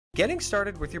Getting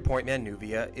started with your Pointman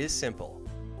Nuvia is simple.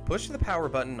 Push the power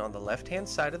button on the left-hand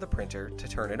side of the printer to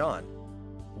turn it on.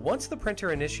 Once the printer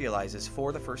initializes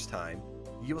for the first time,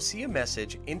 you will see a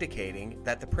message indicating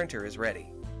that the printer is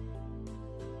ready.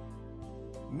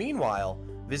 Meanwhile,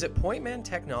 visit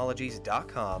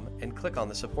pointmantechnologies.com and click on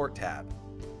the Support tab.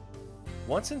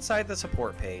 Once inside the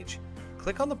support page,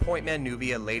 click on the Pointman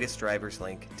Nuvia latest drivers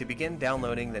link to begin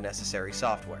downloading the necessary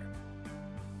software.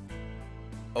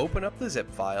 Open up the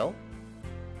zip file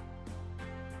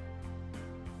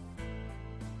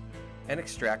and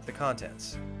extract the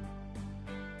contents.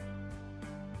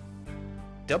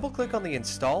 Double-click on the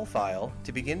Install file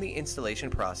to begin the installation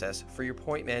process for your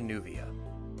Pointman Nuvia.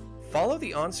 Follow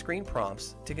the on-screen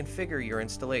prompts to configure your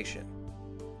installation.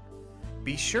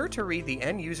 Be sure to read the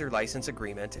end-user license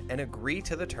agreement and agree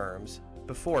to the terms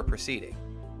before proceeding.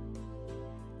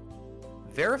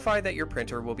 Verify that your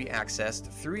printer will be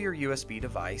accessed through your USB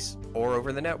device or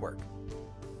over the network.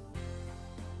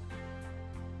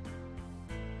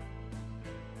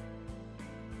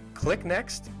 Click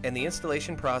Next and the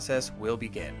installation process will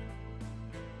begin.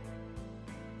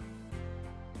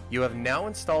 You have now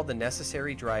installed the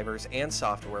necessary drivers and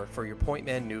software for your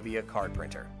Pointman Nuvia card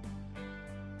printer.